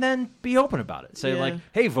 And then be open about it. Say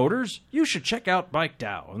hey, voters, you should check out Mike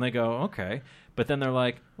Dow. And they go, okay. But then they're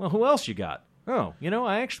like, well, who else you got? Oh,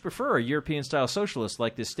 I actually prefer a European-style socialist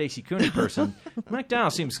like this Stacey Cooney person. Mike Dow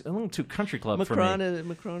seems a little too country club for me.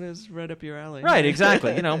 Macron is right up your alley. Right,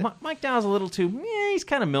 exactly. Mike Dow's a little too, he's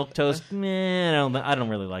kind of milquetoast. I don't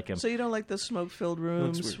really like him. So you don't like the smoke-filled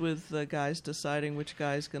rooms with the guys deciding which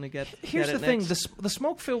guy's going to get Here's get the it thing. next? The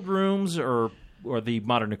smoke-filled rooms or the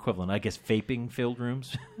modern equivalent, I guess, vaping-filled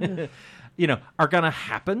rooms, are going to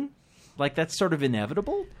happen. That's sort of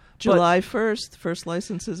inevitable. July 1st, first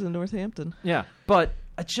licenses in Northampton. Yeah, but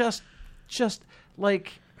just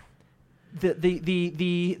like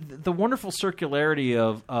the wonderful circularity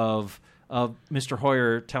of Mr.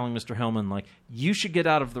 Hoyer telling Mr. Hillman, you should get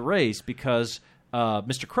out of the race because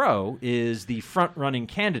Mr. Crow is the front-running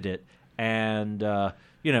candidate, and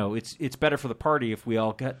it's better for the party if we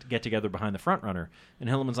all get together behind the front runner. And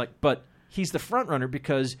Hillman's like, but he's the front runner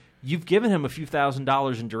because you've given him a few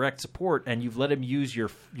 $1,000s in direct support, and you've let him use your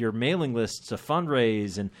mailing lists to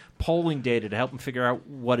fundraise and polling data to help him figure out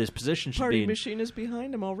what his position should be. Party machine is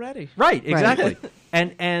behind him already. Right, exactly.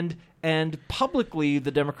 and publicly,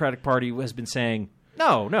 the Democratic Party has been saying,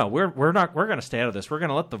 no, we're going to stay out of this. We're going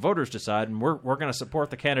to let the voters decide, and we're going to support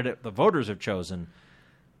the candidate the voters have chosen.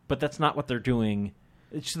 But that's not what they're doing.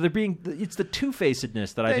 It's the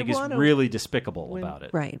two-facedness that I think is really despicable about it.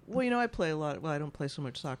 Right. Well, I play a lot. Well, I don't play so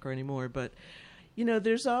much soccer anymore, but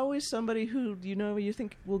there's always somebody who you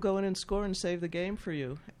think will go in and score and save the game for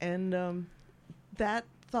you, and that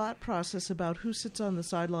thought process about who sits on the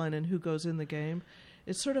sideline and who goes in the game,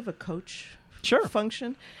 it's sort of a coach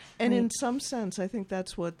function, and in some sense, I think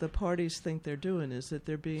that's what the parties think they're doing, is that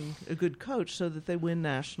they're being a good coach so that they win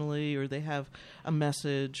nationally or they have a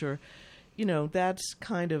message or. That's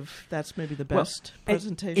maybe the best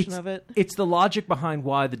presentation of it. It's the logic behind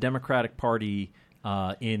why the Democratic Party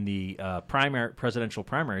in the presidential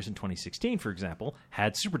primaries in 2016, for example,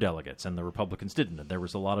 had superdelegates and the Republicans didn't. And there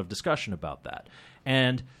was a lot of discussion about that.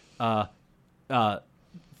 And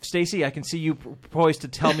Stacey, I can see you poised to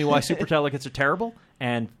tell me why superdelegates are terrible,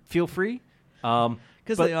 and feel free.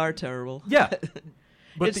 Because they are terrible. Yeah.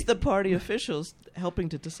 But it's the party officials helping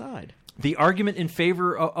to decide. the argument in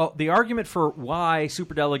favor, the argument for why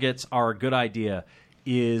superdelegates are a good idea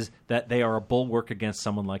is that they are a bulwark against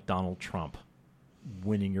someone like Donald Trump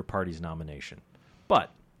winning your party's nomination.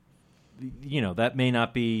 But that may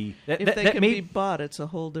not be. If they can be bought, it's a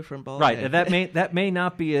whole different ballgame. Right. That may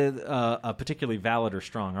not be a particularly valid or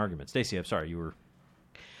strong argument. Stacey, I'm sorry, you were.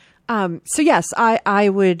 So yes, I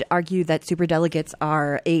would argue that superdelegates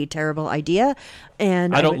are a terrible idea,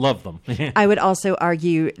 and I don't love them. I would also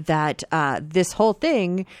argue that this whole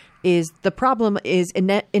thing is the problem is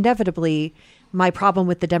inevitably my problem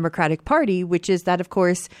with the Democratic Party, which is that, of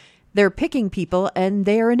course, they're picking people and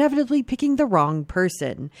they are inevitably picking the wrong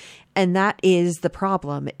person. And that is the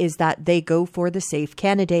problem, is that they go for the safe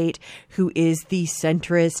candidate who is the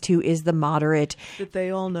centrist, who is the moderate. That they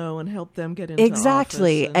all know and help them get into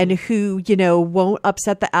exactly. office. And who, won't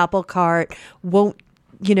upset the apple cart, won't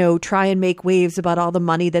try and make waves about all the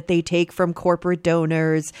money that they take from corporate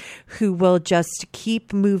donors, who will just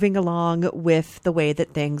keep moving along with the way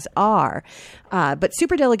that things are. But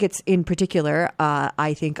superdelegates in particular,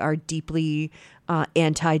 I think, are deeply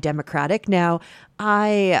anti-democratic. Now,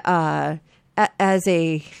 as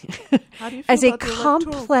a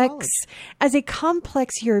complex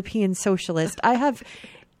European socialist, I have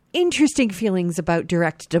interesting feelings about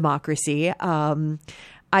direct democracy.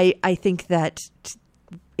 I think that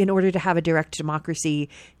in order to have a direct democracy,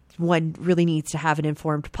 one really needs to have an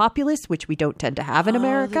informed populace, which we don't tend to have in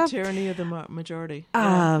America. The tyranny of the majority.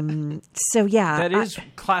 So, yeah. That is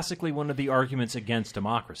classically one of the arguments against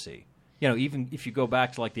democracy. Even if you go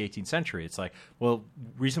back to like the 18th century, it's like, well,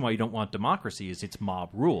 the reason why you don't want democracy is it's mob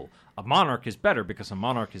rule. A monarch is better because a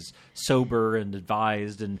monarch is sober and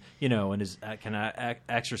advised and, and can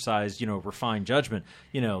exercise, refined judgment.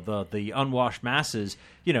 The unwashed masses,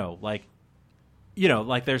 like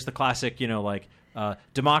there's the classic,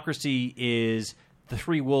 democracy is the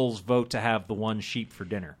three wolves vote to have the one sheep for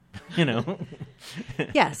dinner,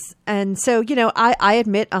 Yes. And so, I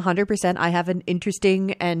admit 100% I have an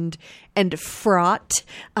interesting and fraught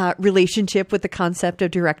relationship with the concept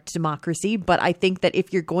of direct democracy. But I think that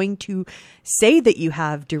if you're going to say that you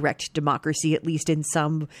have direct democracy, at least in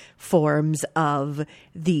some forms of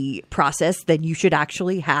the process, then you should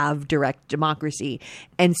actually have direct democracy.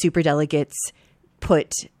 And superdelegates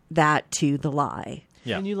put that to the lie.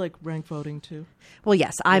 Yeah. And you like rank voting too? Well,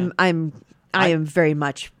 yes, I am very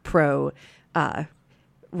much pro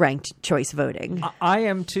ranked choice voting. I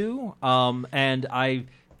am too, and I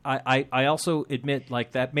also admit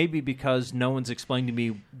like that maybe because no one's explained to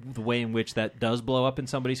me the way in which that does blow up in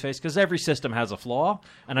somebody's face, because every system has a flaw,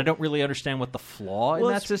 and I don't really understand what the flaw in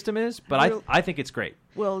that system is, but I think it's great.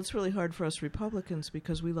 Well, it's really hard for us Republicans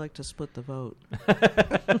because we like to split the vote.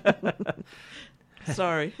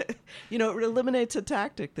 Sorry. It eliminates a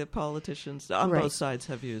tactic that politicians on both sides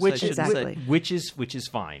have used. Which is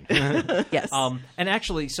fine. Yes. And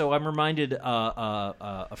actually, so I'm reminded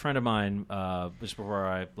a friend of mine just before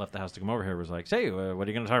I left the house to come over here was like, "Hey, what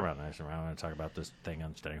are you going to talk about?" And I said, "Well, I'm going to talk about this thing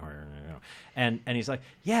on Steady Horror." And he's like,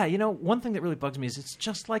 "Yeah, one thing that really bugs me is it's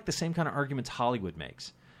just like the same kind of arguments Hollywood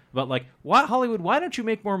makes." But like, why Hollywood? Why don't you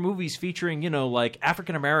make more movies featuring, like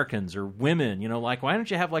African Americans or women? Like, why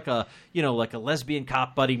don't you have like a lesbian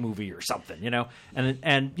cop buddy movie or something?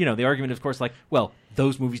 And the argument, of course, like, well,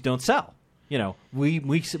 those movies don't sell.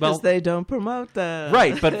 Because they don't promote them,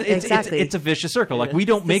 right? But it's a vicious circle. Like, we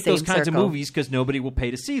don't make those kinds of movies because nobody will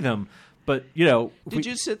pay to see them. But did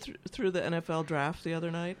you sit through the NFL draft the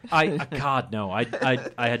other night? God no, I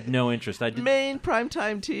had no interest. Main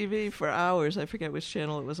primetime TV for hours. I forget which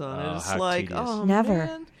channel it was on. It's like, tedious.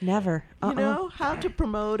 Never. How to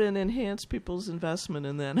promote and enhance people's investment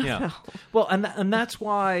in the NFL. Yeah. Well, and that's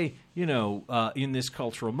why in this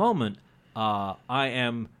cultural moment, I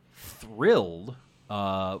am thrilled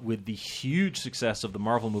with the huge success of the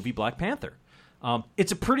Marvel movie Black Panther.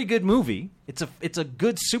 It's a pretty good movie. It's a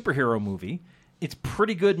good superhero movie. It's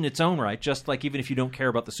pretty good in its own right, just like even if you don't care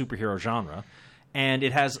about the superhero genre. And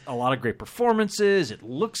it has a lot of great performances. It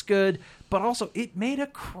looks good, but also it made a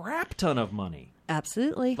crap ton of money.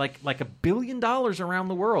 Absolutely. Like $1 billion around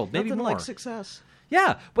the world, maybe Nothing more. like success.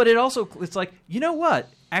 Yeah, but it's like, you know what?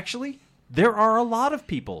 Actually, there are a lot of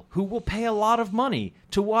people who will pay a lot of money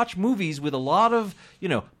to watch movies with a lot of,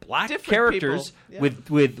 black different characters people.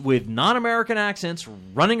 with non-American accents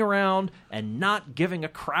running around and not giving a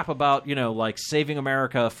crap about, like saving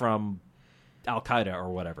America from Al-Qaeda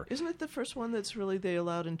or whatever. Isn't it the first one that's really they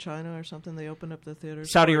allowed in China or something? They opened up the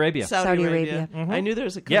theaters. Saudi Arabia. Saudi Arabia. Mhm. I knew there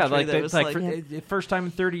was a country that was like the first time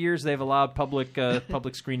in 30 years they've allowed public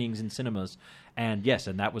screenings in cinemas, and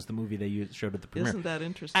that was the movie they showed at the premiere. Isn't that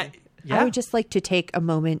interesting? I would just like to take a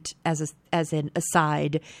moment as an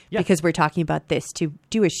aside, because we're talking about this, to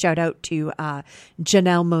do a shout out to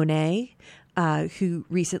Janelle Monáe, who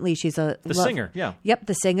recently she's the singer, yeah. Yep,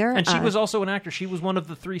 the singer. And she was also an actor. She was one of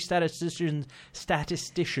the 3 statisticians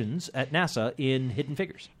at NASA in Hidden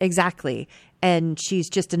Figures. Exactly. And she's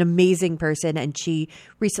just an amazing person, and she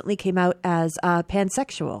recently came out as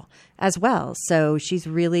pansexual as well. So she's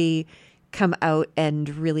really come out and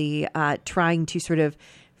really trying to sort of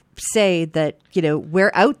say that,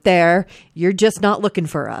 we're out there, you're just not looking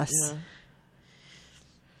for us.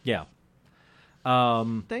 Yeah.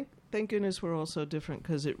 Thank goodness we're all so different,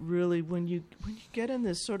 because it really, when you get in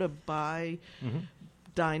this sort of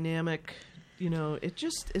dynamic,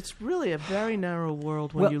 it's really a very narrow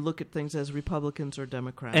world when you look at things as Republicans or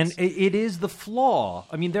Democrats. And it is the flaw.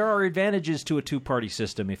 I mean, there are advantages to a 2-party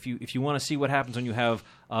system. If you want to see what happens when you have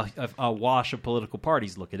a wash of political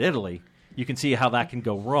parties, look at Italy. You can see how that can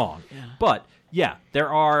go wrong. Yeah. But there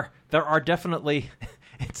are definitely.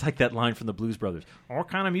 It's like that line from the Blues Brothers. What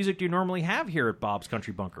kind of music do you normally have here at Bob's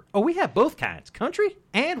Country Bunker? Oh, we have both kinds, country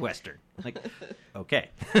and Western. Like,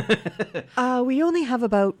 okay. We only have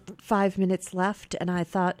about 5 minutes left, and I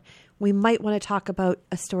thought we might want to talk about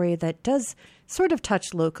a story that does sort of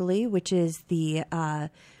touch locally, which is the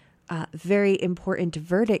very important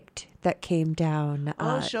verdict that came down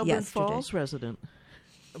Shelburne yesterday. Falls resident.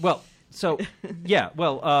 Well, so, yeah,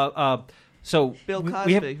 So Bill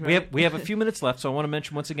Cosby, we have a few minutes left, so I want to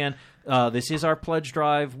mention once again, this is our pledge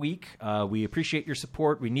drive week. We appreciate your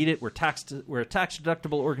support. We need it. We're a tax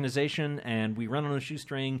deductible organization, and we run on a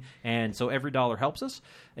shoestring, and so every dollar helps us.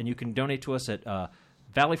 And you can donate to us at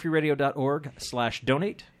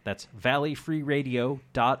valleyfreeradio.org/donate. That's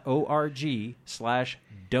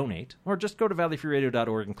valleyfreeradio.org/donate, or just go to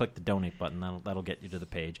valleyfreeradio.org and click the donate button. That'll get you to the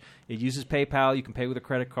page. It uses PayPal. You can pay with a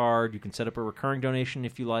credit card. You can set up a recurring donation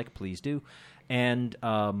if you like. Please do. And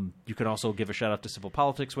you can also give a shout out to Civil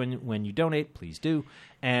Politics when you donate. Please do.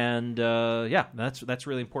 And that's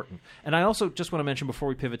really important. And I also just want to mention before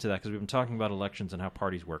we pivot to that, because we've been talking about elections and how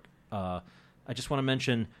parties work. I just want to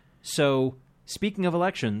mention. So speaking of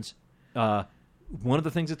elections, one of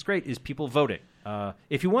the things that's great is people voting.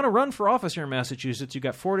 If you want to run for office here in Massachusetts, you've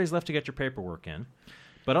got 4 days left to get your paperwork in.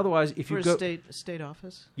 But otherwise, if you go state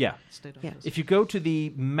office, state office. If you go to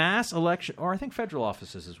the mass election, or I think federal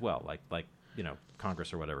offices as well, like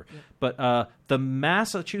Congress or whatever. Yeah. But the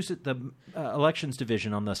Massachusetts elections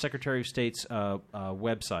division on the Secretary of State's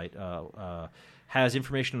website has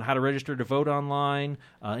information on how to register to vote online,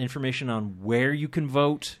 information on where you can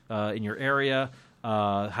vote in your area.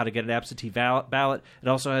 How to get an absentee ballot. It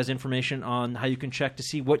also has information on how you can check to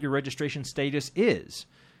see what your registration status is.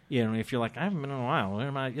 If you're like, I haven't been in a while. Where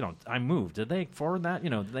am I? I moved. Did they forward that?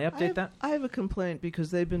 Did they update that? I have a complaint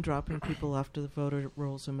because they've been dropping people off to the voter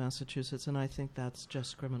rolls in Massachusetts, and I think that's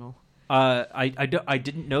just criminal. I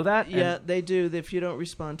didn't know that. Yeah, they do. If you don't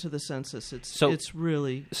respond to the census, it's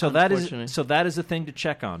really unfortunate. That is a thing to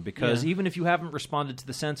check on, because even if you haven't responded to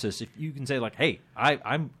the census, if you can say like, hey,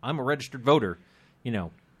 I'm a registered voter.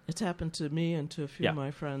 It's happened to me and to a few of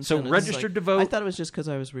my friends. So registered to vote. I thought it was just because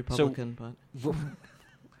I was Republican, but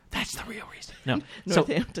that's the real reason. No,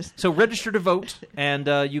 so register to vote, and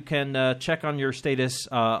you can check on your status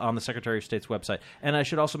on the Secretary of State's website. And I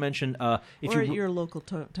should also mention, if or at your local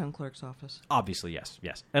town clerk's office. Obviously, yes.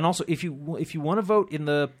 And also, if you want to vote in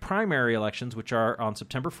the primary elections, which are on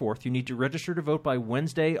September 4th, you need to register to vote by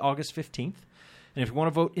Wednesday, August 15th. And if you want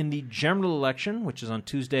to vote in the general election, which is on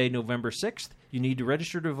Tuesday, November 6th, you need to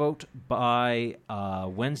register to vote by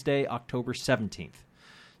Wednesday, October 17th.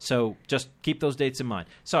 So just keep those dates in mind.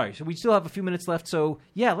 Sorry, so we still have a few minutes left. So,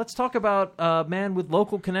 let's talk about a man with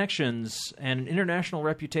local connections and an international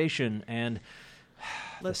reputation. And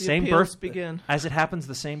let the appeals begin. As it happens,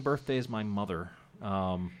 the same birthday as my mother,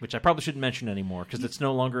 which I probably shouldn't mention anymore because it's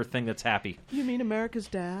no longer a thing that's happy. You mean America's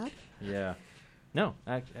dad? Yeah. No,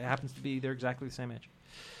 it happens to be they're exactly the same age.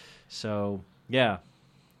 So,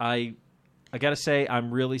 I got to say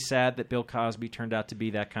I'm really sad that Bill Cosby turned out to be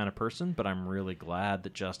that kind of person, but I'm really glad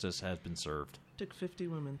that justice has been served. It took 50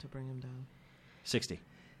 women to bring him down. 60.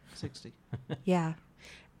 Yeah.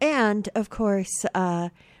 And, of course,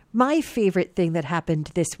 my favorite thing that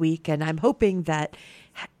happened this week, and I'm hoping that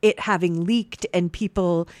it having leaked and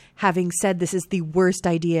people having said this is the worst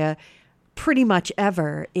idea pretty much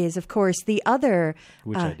ever is, of course, the other...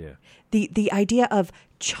 Which idea? The idea of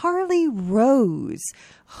Charlie Rose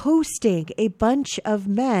hosting a bunch of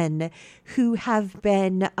men who have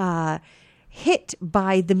been hit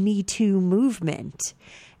by the Me Too movement.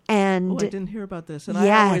 And I didn't hear about this. And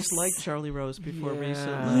I always liked Charlie Rose before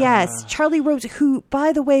recently. Yes, Charlie Rose, who,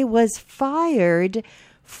 by the way, was fired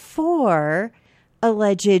for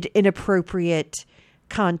alleged inappropriate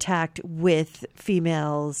contact with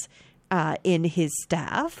females in his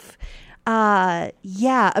staff.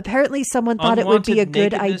 Apparently someone thought it would be a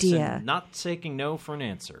good idea. And not taking no for an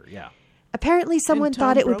answer. Yeah. Apparently someone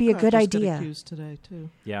thought it would be a good idea. Accused today too.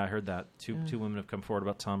 Yeah, I heard that. Two women have come forward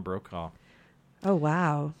about Tom Brokaw. Oh,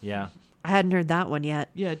 wow. Yeah. I hadn't heard that one yet.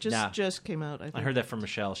 Yeah, just came out, I think. I heard that from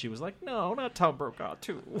Michelle. She was like, no, not Tom Brokaw,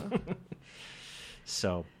 too.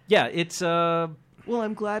 So, yeah, it's... Well,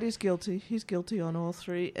 I'm glad he's guilty. He's guilty on all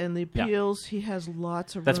three. And the appeals, he has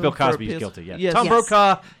lots of That's room Bill Cosby for who's appeals. guilty, yeah. Yes. Tom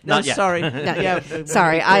Brokaw, not yet. Sorry.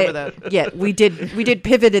 Sorry, we did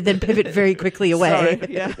pivot and then pivot very quickly away.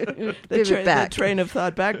 Sorry, yeah. The train of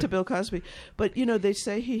thought back to Bill Cosby. But, they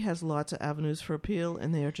say he has lots of avenues for appeal,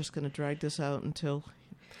 and they are just going to drag this out until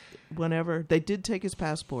whenever. They did take his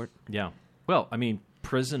passport. Yeah. Well, I mean,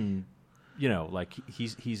 prison...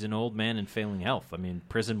 he's an old man in failing health. I mean,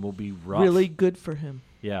 prison will be rough. Really good for him.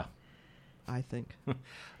 Yeah, I think.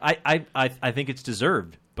 I think it's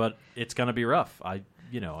deserved, but it's going to be rough. I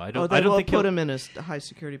don't think put him in a high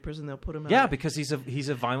security prison. They'll put him out. Yeah, because he's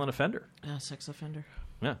a violent offender. Yeah, sex offender.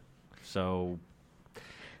 Yeah, so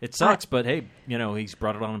it sucks, but hey, he's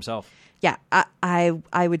brought it on himself. Yeah,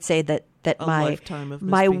 I would say that my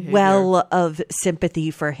misbehavior. well of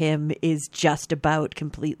sympathy for him is just about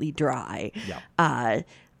completely dry. Yeah. I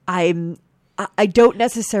don't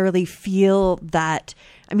necessarily feel that.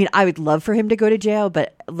 I mean, I would love for him to go to jail,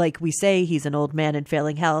 but like we say, he's an old man in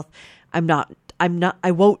failing health. I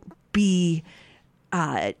won't be.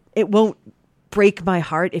 It won't break my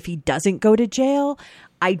heart if he doesn't go to jail.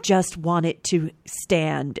 I just want it to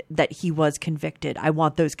stand that he was convicted. I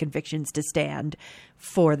want those convictions to stand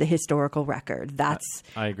for the historical record. I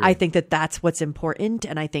agree. I think that that's what's important,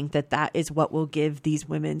 and I think that that is what will give these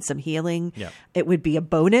women some healing. Yeah. It would be a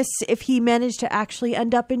bonus if he managed to actually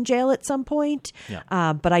end up in jail at some point.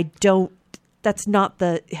 Yeah. But I don't. That's not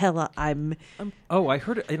the hell I'm. I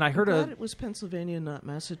heard it, and I heard it was Pennsylvania, not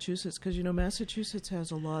Massachusetts, because Massachusetts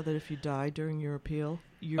has a law that if you die during your appeal,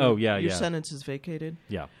 your sentence is vacated.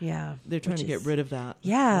 Yeah, yeah. They're trying to get rid of that.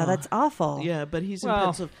 Yeah, that's awful. Yeah, but he's in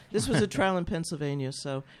Pennsylvania. This was a trial in Pennsylvania,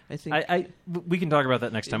 so I think we can talk about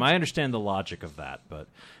that next time. I understand the logic of that, but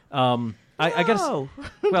I guess no,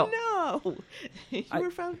 you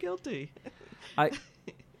were found guilty. Right.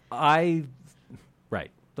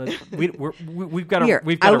 But we've got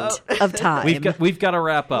of time. We've got to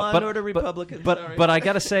wrap up. Law and Order Republicans. But I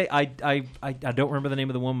got to say, I don't remember the name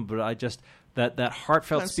of the woman, but I just that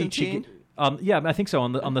heartfelt speech. I think so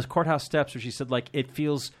on the courthouse steps where she said it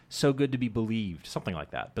feels so good to be believed, something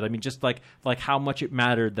like that. But I mean, just like how much it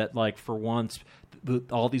mattered that for once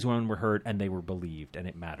all these women were heard and they were believed and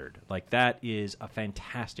it mattered. That is a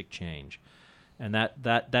fantastic change. And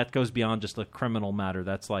that goes beyond just the criminal matter.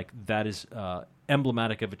 That is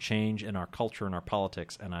emblematic of a change in our culture and our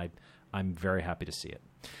politics, and I'm very happy to see it.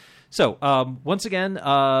 So once again,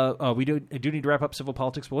 we do need to wrap up Civil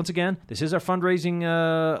Politics, but once again, this is our fundraising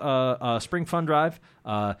spring fund drive.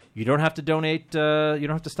 You don't have to donate. You don't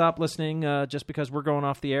have to stop listening just because we're going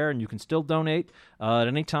off the air, and you can still donate at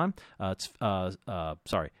any time. It's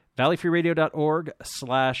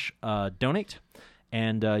valleyfreeradio.org/donate.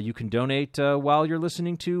 And you can donate while you're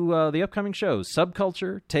listening to the upcoming shows,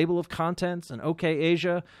 Subculture, Table of Contents, and OK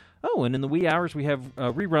Asia. Oh, and in the wee hours, we have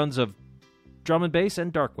reruns of Drum and Bass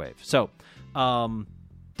and Darkwave. So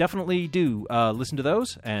definitely do listen to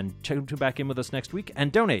those and tune back in with us next week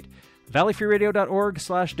and donate.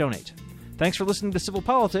 valleyfreeradio.org/donate. Thanks for listening to Civil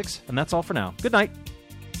Politics, and that's all for now. Good night.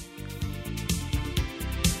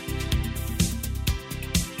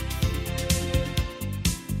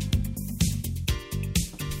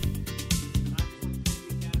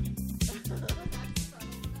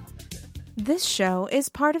 This show is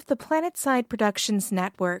part of the PlanetSide Productions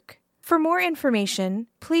Network. For more information,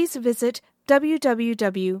 please visit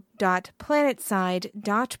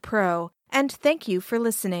www.planetside.pro, and thank you for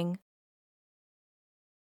listening.